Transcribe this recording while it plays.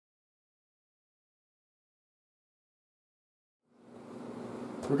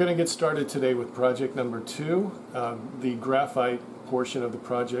We're going to get started today with project number 2, the graphite portion of the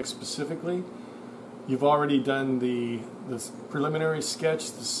project specifically. You've already done the preliminary sketch,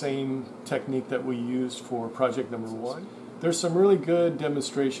 the same technique that we used for project number 1. There's some really good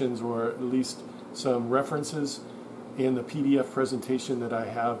demonstrations, or at least some references in the PDF presentation that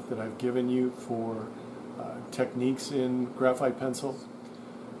I've given you for techniques in graphite pencils.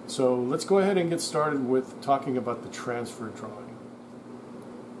 So let's go ahead and get started with talking about the transfer drawing.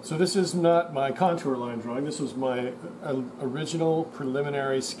 So this is not my contour line drawing. This was my original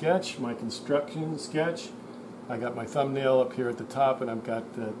preliminary sketch, my construction sketch. I got my thumbnail up here at the top, and I've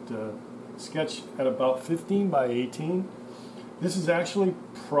got that sketch at about 15 by 18. This is actually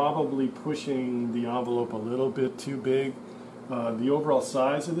probably pushing the envelope a little bit too big. The overall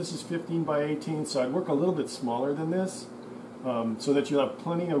size of this is 15 by 18, so I'd work a little bit smaller than this so that you'll have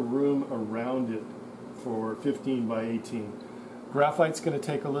plenty of room around it for 15 by 18. Graphite's going to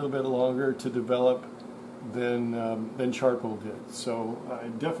take a little bit longer to develop than charcoal did. So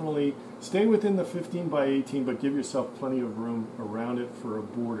definitely stay within the 15 by 18, but give yourself plenty of room around it for a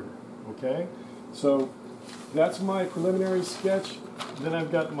border. Okay? So that's my preliminary sketch. Then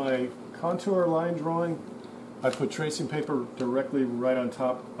I've got my contour line drawing. I put tracing paper directly right on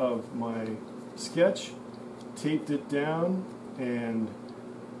top of my sketch, taped it down, and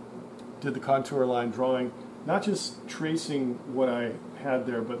did the contour line drawing. Not just tracing what I had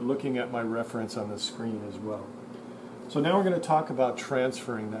there, but looking at my reference on the screen as well. So now we're going to talk about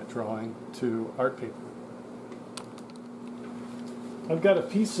transferring that drawing to art paper. I've got a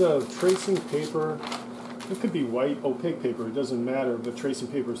piece of tracing paper. It could be white, opaque paper, it doesn't matter, but tracing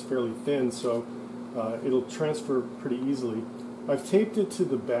paper is fairly thin, so it'll transfer pretty easily. I've taped it to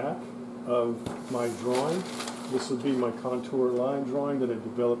the back of my drawing. This would be my contour line drawing that I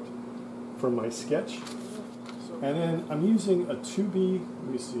developed from my sketch. And then I'm using a 2B,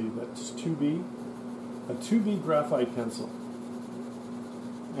 let me see, that's 2B, a 2B graphite pencil.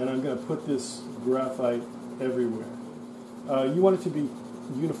 And I'm going to put this graphite everywhere. You want it to be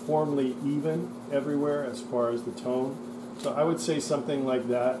uniformly even everywhere as far as the tone. So I would say something like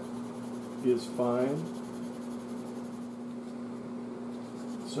that is fine.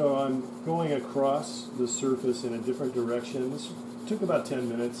 So I'm going across the surface in a different direction. This took about 10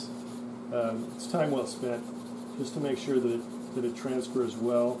 minutes. It's time well spent, just to make sure that it transfers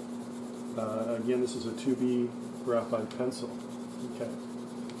well. Again, this is a 2B graphite pencil. Okay.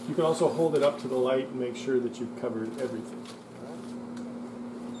 You can also hold it up to the light and make sure that you've covered everything.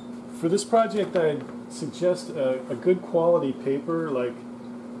 For this project, I'd suggest a good quality paper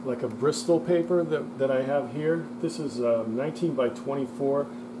like a Bristol paper that I have here. This is 19 by 24.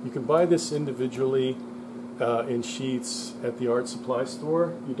 You can buy this individually in sheets at the art supply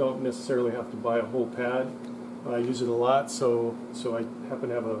store. You don't necessarily have to buy a whole pad. I use it a lot, so I happen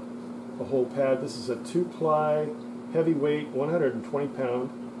to have a whole pad. This is a 2-ply, heavyweight, 120 pound.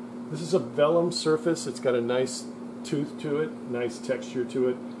 This is a vellum surface. It's got a nice tooth to it, nice texture to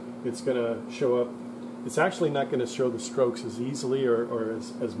it. It's going to show up. It's actually not going to show the strokes as easily or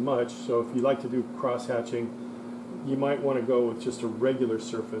as much, so if you like to do cross-hatching, you might want to go with just a regular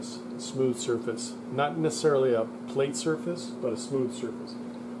surface, smooth surface. Not necessarily a plate surface, but a smooth surface.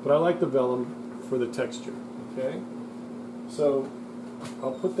 But I like the vellum for the texture. Okay, so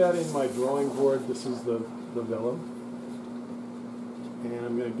I'll put that in my drawing board. This is the vellum, and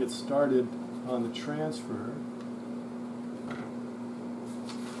I'm going to get started on the transfer.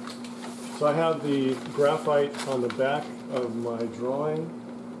 So I have the graphite on the back of my drawing.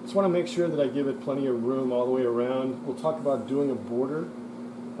 Just want to make sure that I give it plenty of room all the way around. We'll talk about doing a border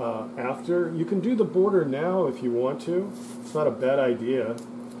after. You can do the border now if you want to. It's not a bad idea.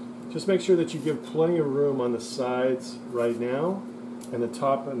 Just make sure that you give plenty of room on the sides right now and the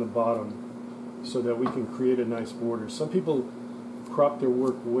top and the bottom so that we can create a nice border. Some people crop their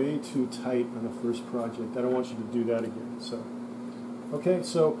work way too tight on the first project. I don't want you to do that again. So, okay,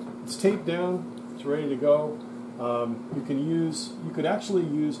 so it's taped down. It's ready to go. You could actually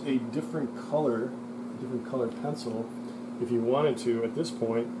use a different color pencil if you wanted to at this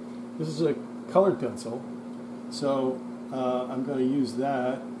point. This is a colored pencil. So I'm going to use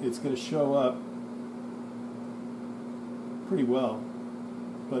that. It's going to show up pretty well.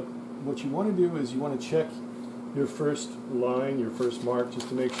 But what you want to do is you want to check your first line, your first mark, just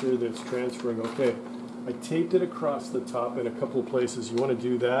to make sure that it's transferring okay. I taped it across the top in a couple of places. You want to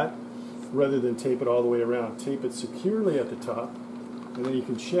do that rather than tape it all the way around. Tape it securely at the top, and then you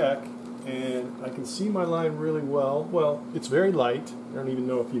can check, and I can see my line really well. Well, it's very light. I don't even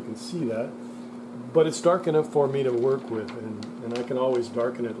know if you can see that. But it's dark enough for me to work with, and I can always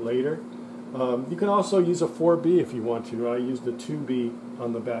darken it later. You can also use a 4B if you want to. I used a 2B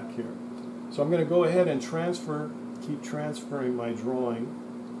on the back here. So I'm going to go ahead and keep transferring my drawing,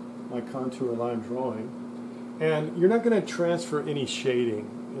 my contour line drawing. And you're not going to transfer any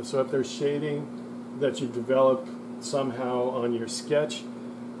shading. So if there's shading that you've developed somehow on your sketch,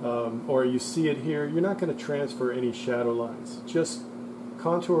 or you see it here, you're not going to transfer any shadow lines. Just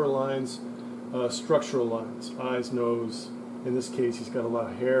contour lines, structural lines, eyes, nose. In this case, he's got a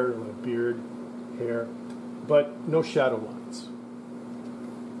lot of hair, a lot of beard, hair, but no shadow lines.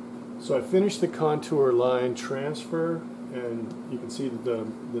 So I finished the contour line transfer, and you can see that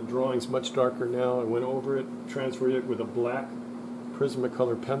the drawing's much darker now. I went over it, transferred it with a black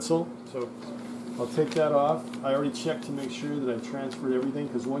Prismacolor pencil. So I'll take that off. I already checked to make sure that I transferred everything,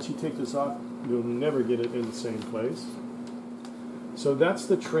 because once you take this off, you'll never get it in the same place. So that's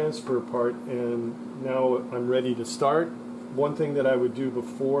the transfer part, and now I'm ready to start. One thing that I would do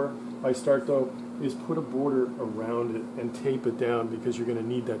before I start, though, is put a border around it and tape it down, because you're going to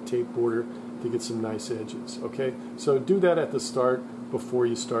need that tape border to get some nice edges, okay? So do that at the start before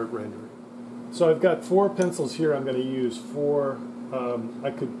you start rendering. So I've got 4 pencils here I'm going to use. I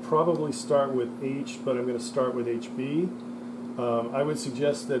could probably start with H, but I'm going to start with HB. I would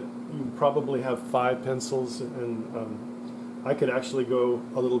suggest that you probably have 5 pencils, and I could actually go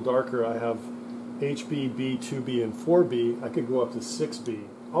a little darker. I have HB, B, 2B, and 4B. I could go up to 6B.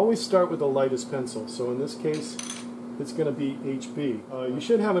 Always start with the lightest pencil. So in this case, it's going to be HB. You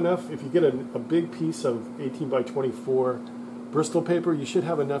should have enough. If you get a big piece of 18 by 24 Bristol paper, you should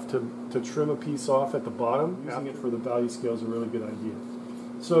have enough to trim a piece off at the bottom. Using it for the value scale is a really good idea.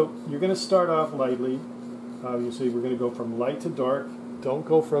 So you're going to start off lightly. Obviously, we're going to go from light to dark. Don't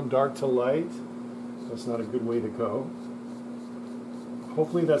go from dark to light. That's not a good way to go.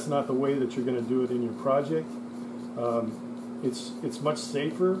 Hopefully that's not the way that you're going to do it in your project. It's much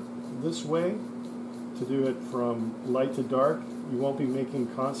safer this way, to do it from light to dark. You won't be making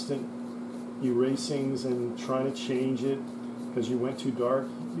constant erasings and trying to change it because you went too dark.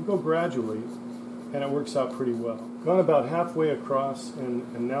 You go gradually, and it works out pretty well. Gone about halfway across,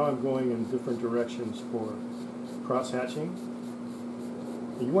 and now I'm going in different directions for cross-hatching.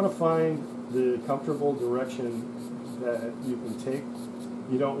 You want to find the comfortable direction that you can take.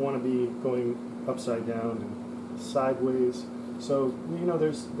 You don't want to be going upside down and sideways. So, you know,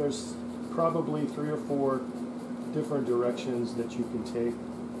 there's probably 3 or 4 different directions that you can take.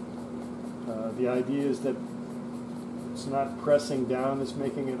 The idea is that it's not pressing down that's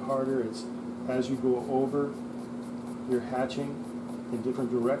making it harder. It's as you go over, you're hatching in different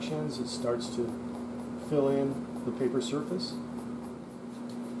directions. It starts to fill in the paper surface.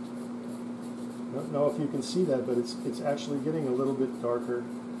 I don't know if you can see that, but it's actually getting a little bit darker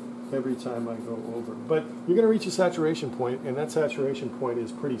every time I go over. But you're going to reach a saturation point, and that saturation point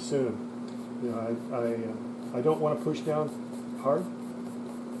is pretty soon. You know, I don't want to push down hard,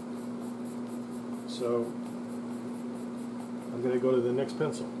 so I'm going to go to the next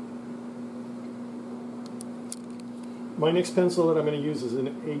pencil. My next pencil that I'm going to use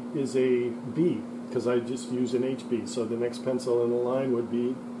is a B, because I just used an HB. So the next pencil in the line would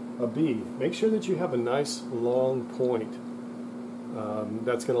be a B. Make sure that you have a nice long point.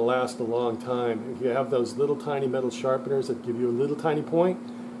 That's going to last a long time. If you have those little tiny metal sharpeners that give you a little tiny point,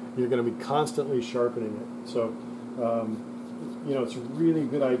 you're going to be constantly sharpening it. So, you know, it's a really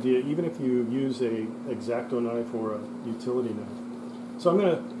good idea, even if you use a X-Acto knife or a utility knife. So I'm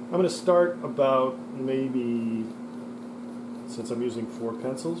going to start about maybe, since I'm using 4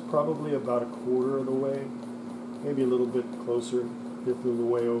 pencils, probably about a quarter of the way, maybe a little bit closer, fifth of the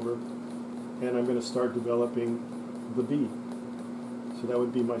way over, and I'm going to start developing the B. So that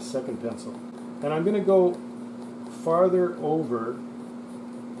would be my second pencil. And I'm going to go farther over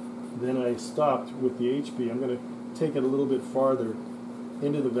than I stopped with the HB. I'm going to take it a little bit farther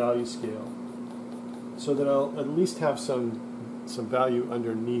into the value scale so that I'll at least have some value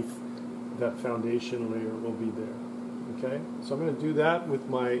underneath that foundation layer will be there. Okay? So I'm going to do that with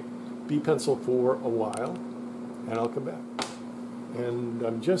my B pencil for a while, and I'll come back. And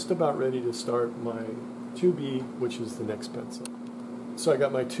I'm just about ready to start my 2B, which is the next pencil. So I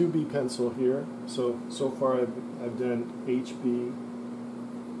got my 2B pencil here. So far I've done HB,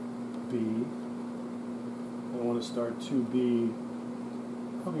 B. I want to start 2B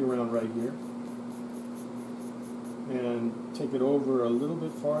probably around right here. And take it over a little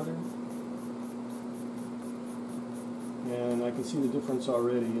bit farther. And I can see the difference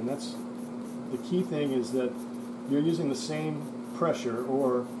already. And that's the key thing, is that you're using the same pressure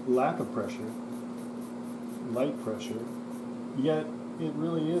or lack of pressure, light pressure, yet it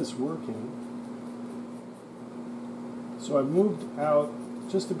really is working. So I've moved out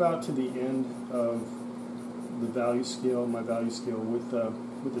just about to the end of the value scale, my value scale with the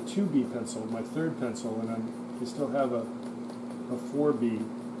 2B pencil, my third pencil, and I still have a 4B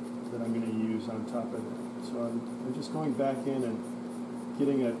that I'm going to use on top of it. So I'm just going back in and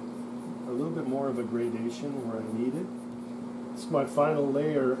getting a little bit more of a gradation where I need it. It's my final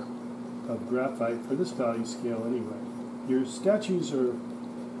layer of graphite for this value scale anyway. Your statues are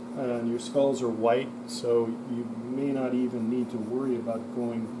and your skulls are white, so you may not even need to worry about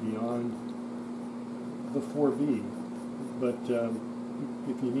going beyond the 4B. But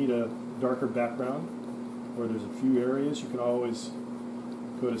if you need a darker background, or there's a few areas, you can always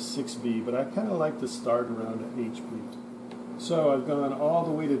go to 6B, but I kind of like to start around HB. So I've gone all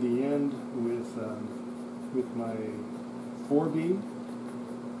the way to the end with my 4B,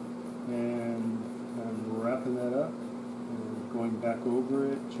 and I'm wrapping that up and going back over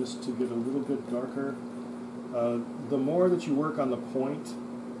it just to get a little bit darker. The more that you work on the point,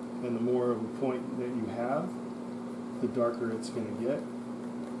 and the more of a point that you have, the darker it's going to get.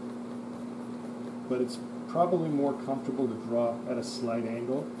 But it's probably more comfortable to draw at a slight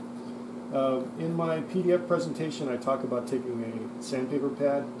angle. In my PDF presentation, I talk about taking a sandpaper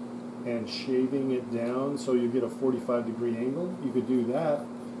pad and shaving it down so you get a 45-degree angle. You could do that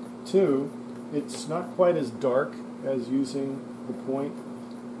too. It's not quite as dark as using the point,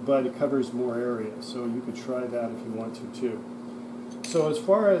 but it covers more area, so you could try that if you want to too. So as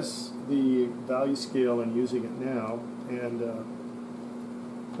far as the value scale and using it now, and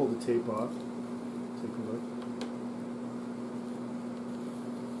pull the tape off, take a look.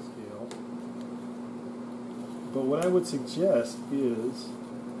 Scale. But what I would suggest is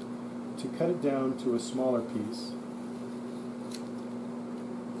to cut it down to a smaller piece.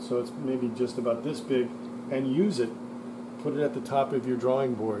 So it's maybe just about this big, and use it. Put it at the top of your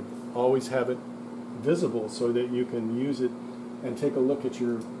drawing board. Always have it visible so that you can use it and take a look at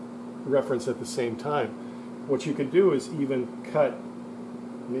your reference at the same time. What you could do is even cut,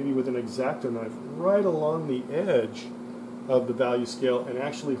 maybe with an X-Acto knife, right along the edge of the value scale and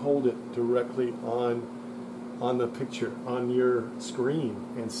actually hold it directly on the picture, on your screen,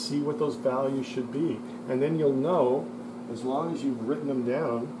 and see what those values should be. And then you'll know, as long as you've written them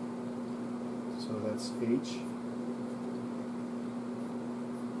down. So that's H,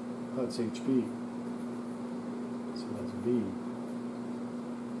 that's HB, so that's B,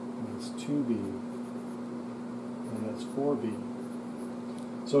 and that's 2B, and that's 4B.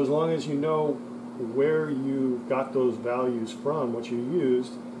 So as long as you know where you got those values from, what you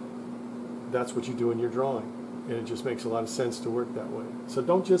used, that's what you do in your drawing. And it just makes a lot of sense to work that way. So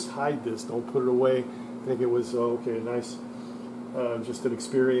don't just hide this, don't put it away, think it was, oh, okay, nice, just an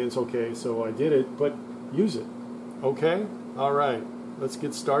experience, okay, so I did it, but use it, okay? All right, let's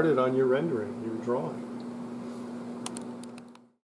get started on your rendering, your drawing.